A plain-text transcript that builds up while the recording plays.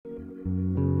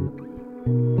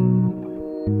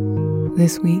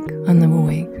This week on Live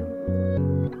Awake,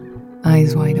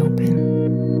 eyes wide open.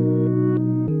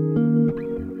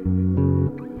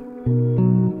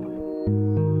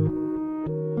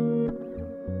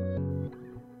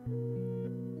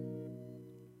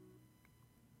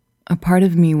 A part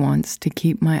of me wants to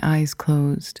keep my eyes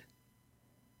closed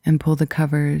and pull the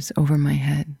covers over my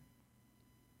head.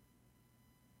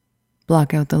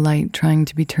 Block out the light trying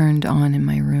to be turned on in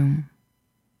my room.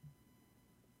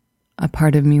 A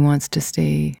part of me wants to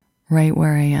stay right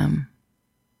where I am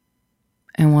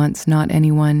and wants not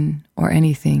anyone or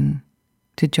anything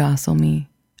to jostle me,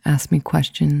 ask me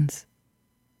questions,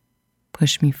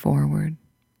 push me forward.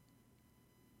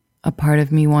 A part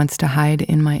of me wants to hide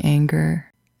in my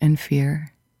anger and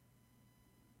fear,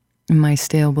 in my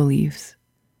stale beliefs,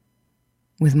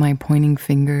 with my pointing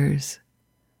fingers,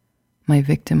 my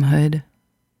victimhood,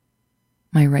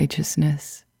 my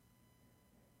righteousness,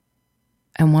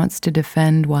 and wants to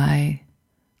defend why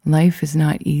life is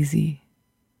not easy.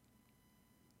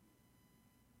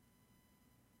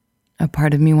 A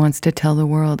part of me wants to tell the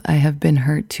world I have been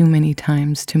hurt too many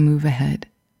times to move ahead.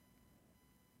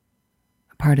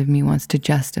 A part of me wants to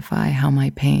justify how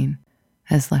my pain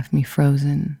has left me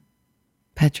frozen,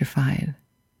 petrified,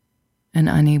 and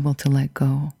unable to let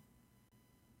go.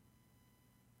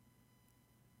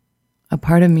 A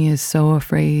part of me is so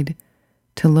afraid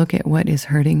to look at what is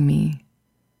hurting me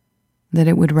that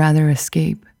it would rather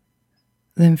escape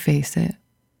than face it.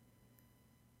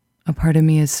 A part of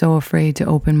me is so afraid to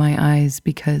open my eyes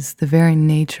because the very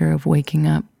nature of waking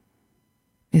up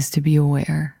is to be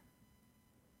aware,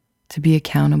 to be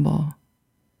accountable,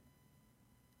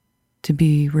 to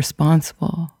be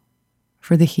responsible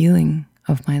for the healing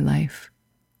of my life,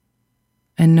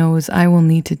 and knows I will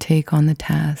need to take on the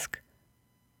task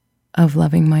of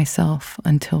loving myself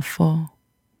until full.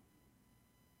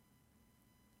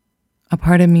 A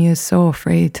part of me is so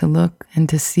afraid to look and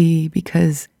to see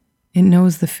because it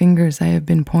knows the fingers I have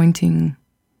been pointing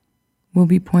will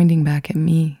be pointing back at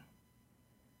me.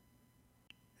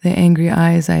 The angry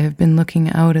eyes I have been looking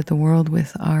out at the world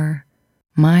with are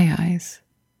my eyes,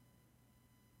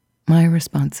 my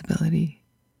responsibility.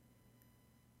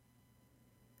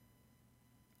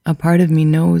 A part of me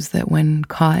knows that when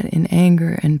caught in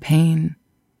anger and pain,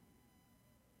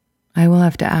 I will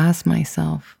have to ask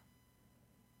myself,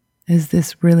 is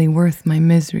this really worth my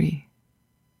misery?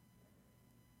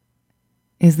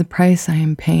 Is the price I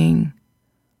am paying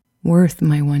worth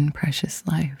my one precious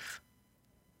life?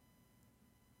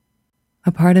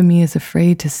 A part of me is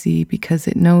afraid to see because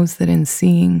it knows that in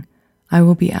seeing, I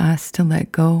will be asked to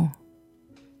let go.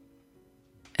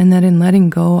 And that in letting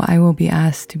go, I will be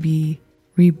asked to be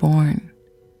reborn.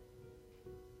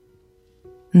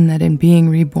 And that in being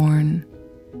reborn,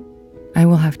 I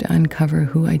will have to uncover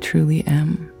who I truly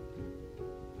am.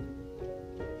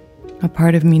 A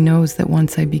part of me knows that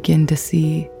once I begin to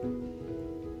see,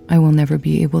 I will never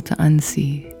be able to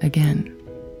unsee again.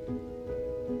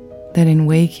 That in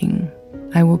waking,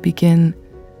 I will begin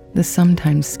the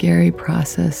sometimes scary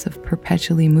process of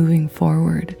perpetually moving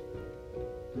forward.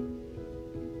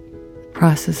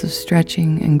 Process of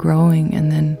stretching and growing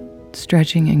and then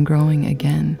stretching and growing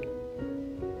again.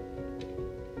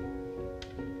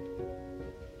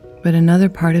 But another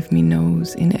part of me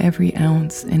knows in every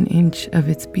ounce and inch of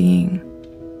its being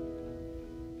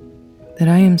that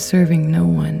I am serving no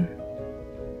one,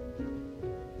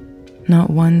 not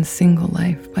one single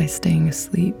life by staying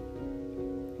asleep.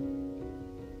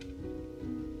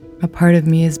 A part of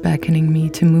me is beckoning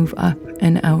me to move up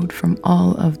and out from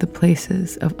all of the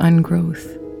places of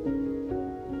ungrowth,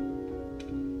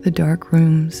 the dark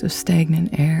rooms of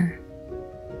stagnant air.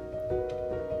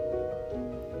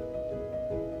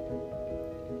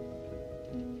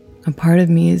 A part of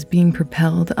me is being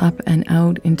propelled up and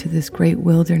out into this great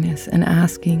wilderness and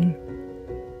asking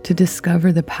to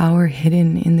discover the power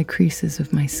hidden in the creases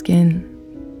of my skin,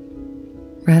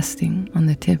 resting on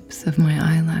the tips of my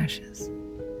eyelashes,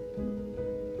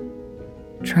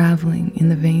 traveling in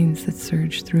the veins that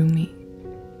surge through me.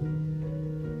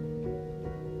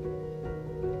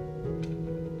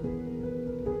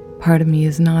 Part of me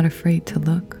is not afraid to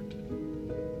look,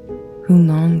 who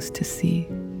longs to see,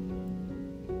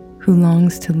 who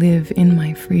longs to live in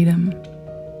my freedom,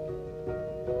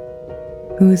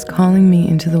 who is calling me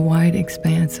into the wide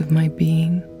expanse of my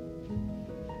being.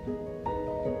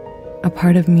 A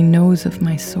part of me knows of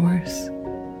my source,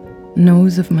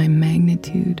 knows of my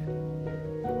magnitude,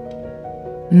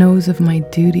 knows of my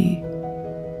duty,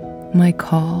 my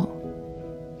call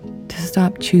to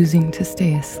stop choosing to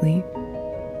stay asleep,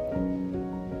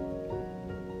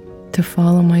 to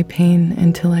follow my pain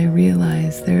until I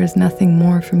realize there is nothing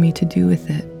more for me to do with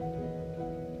it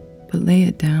but lay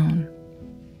it down.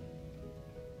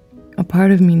 A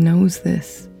part of me knows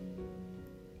this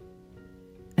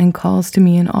and calls to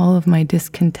me in all of my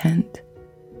discontent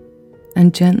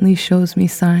and gently shows me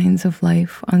signs of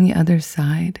life on the other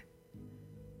side,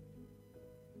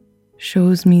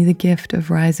 shows me the gift of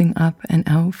rising up and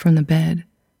out from the bed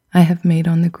I have made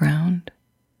on the ground.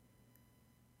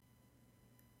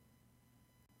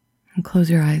 And close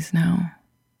your eyes now.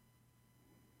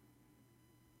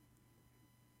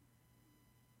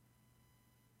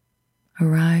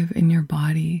 Arrive in your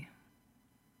body.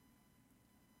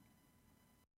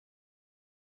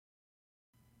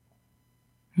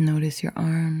 Notice your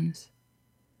arms,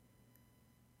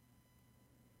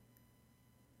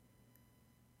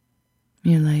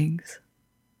 your legs,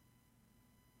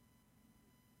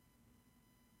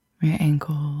 your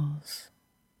ankles,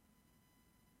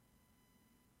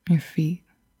 your feet.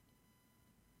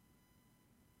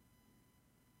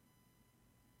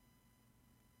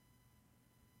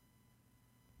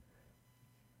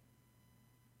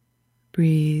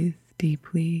 Breathe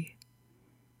deeply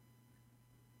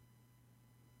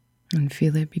and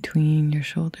feel it between your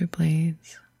shoulder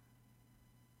blades.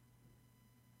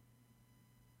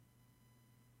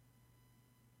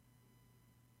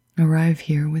 Arrive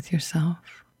here with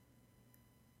yourself.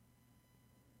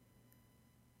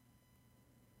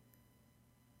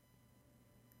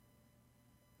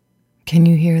 Can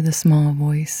you hear the small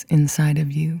voice inside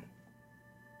of you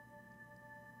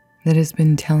that has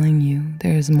been telling you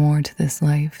there is more to this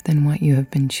life than what you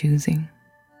have been choosing?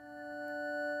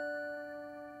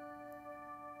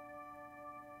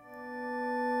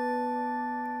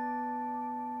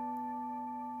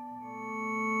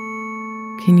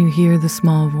 Can you hear the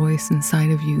small voice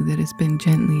inside of you that has been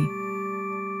gently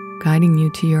guiding you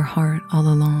to your heart all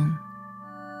along?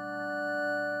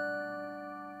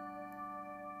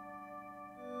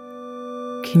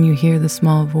 Can you hear the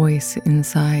small voice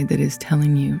inside that is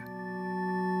telling you,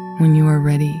 when you are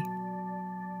ready,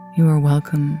 you are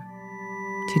welcome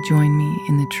to join me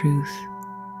in the truth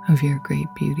of your great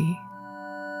beauty?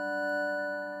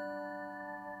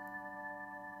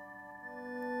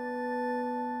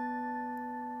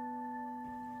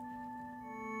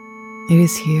 It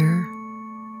is here,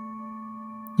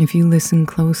 if you listen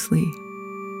closely,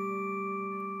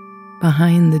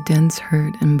 behind the dense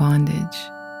hurt and bondage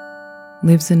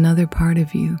lives another part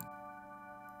of you,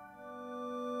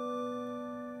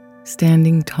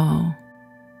 standing tall,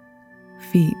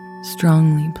 feet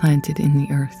strongly planted in the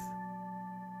earth,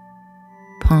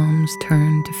 palms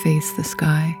turned to face the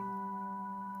sky,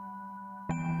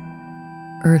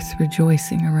 earth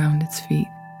rejoicing around its feet.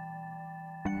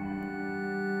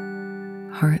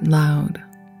 Heart loud,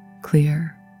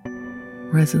 clear,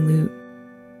 resolute,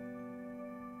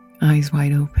 eyes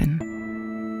wide open.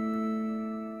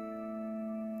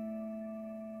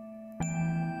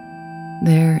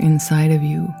 There inside of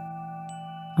you,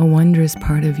 a wondrous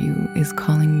part of you is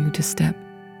calling you to step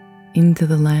into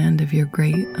the land of your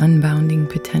great unbounding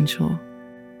potential,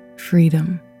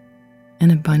 freedom,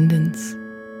 and abundance.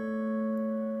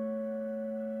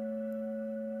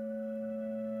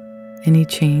 Any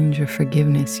change or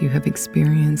forgiveness you have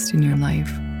experienced in your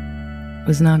life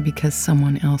was not because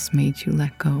someone else made you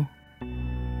let go.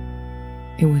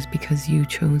 It was because you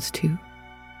chose to.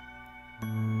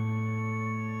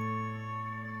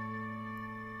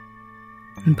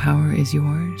 And power is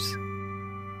yours.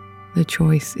 The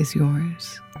choice is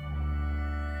yours.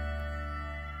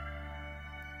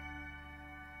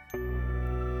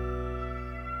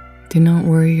 Do not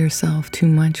worry yourself too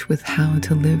much with how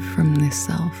to live from this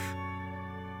self.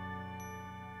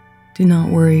 Do not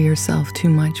worry yourself too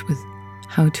much with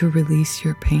how to release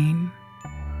your pain.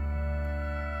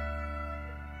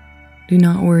 Do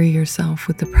not worry yourself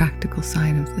with the practical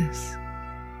side of this,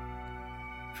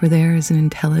 for there is an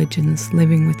intelligence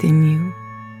living within you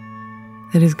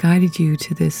that has guided you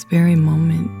to this very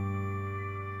moment,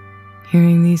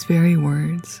 hearing these very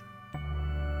words.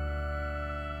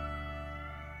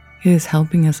 It is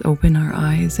helping us open our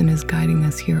eyes and is guiding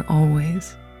us here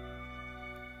always,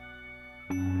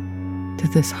 to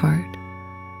this heart,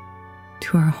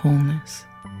 to our wholeness.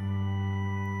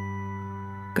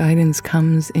 Guidance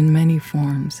comes in many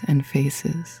forms and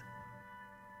faces.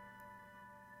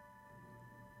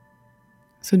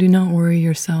 So do not worry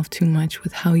yourself too much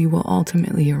with how you will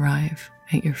ultimately arrive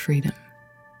at your freedom.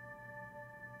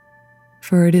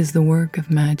 For it is the work of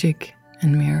magic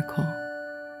and miracle.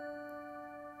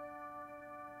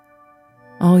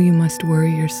 All you must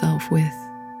worry yourself with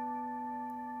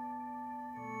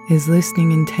is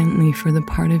listening intently for the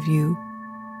part of you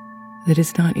that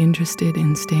is not interested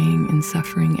in staying in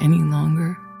suffering any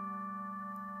longer.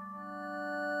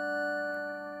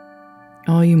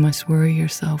 All you must worry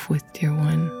yourself with, dear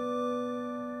one,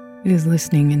 is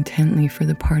listening intently for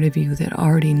the part of you that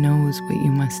already knows what you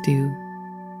must do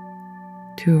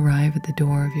to arrive at the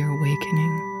door of your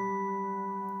awakening.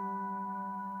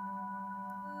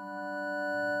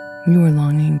 You are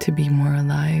longing to be more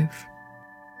alive.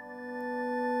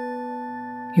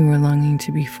 You are longing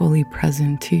to be fully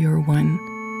present to your one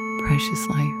precious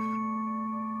life.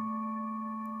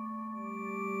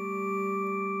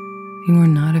 You are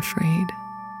not afraid.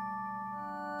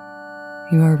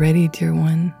 You are ready, dear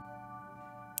one,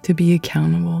 to be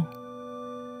accountable,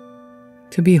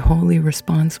 to be wholly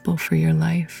responsible for your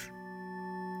life.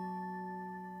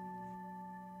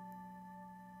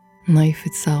 Life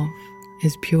itself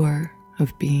is pure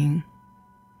of being,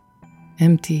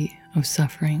 empty of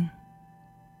suffering.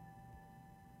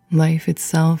 Life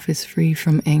itself is free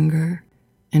from anger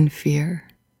and fear.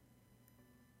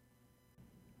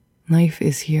 Life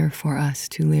is here for us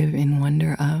to live in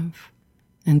wonder of,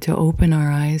 and to open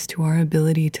our eyes to our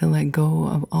ability to let go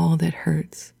of all that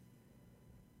hurts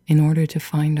in order to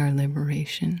find our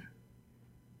liberation.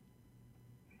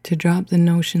 To drop the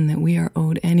notion that we are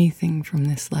owed anything from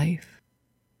this life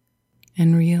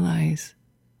and realize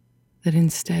that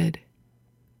instead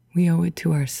we owe it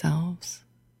to ourselves.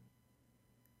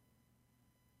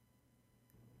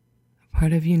 A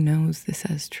part of you knows this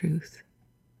as truth.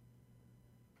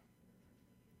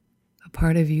 A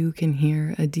part of you can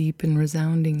hear a deep and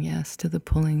resounding yes to the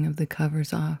pulling of the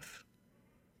covers off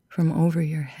from over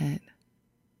your head,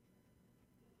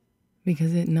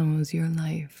 because it knows your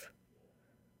life,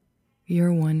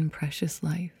 your one precious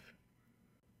life,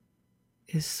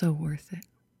 is so worth it.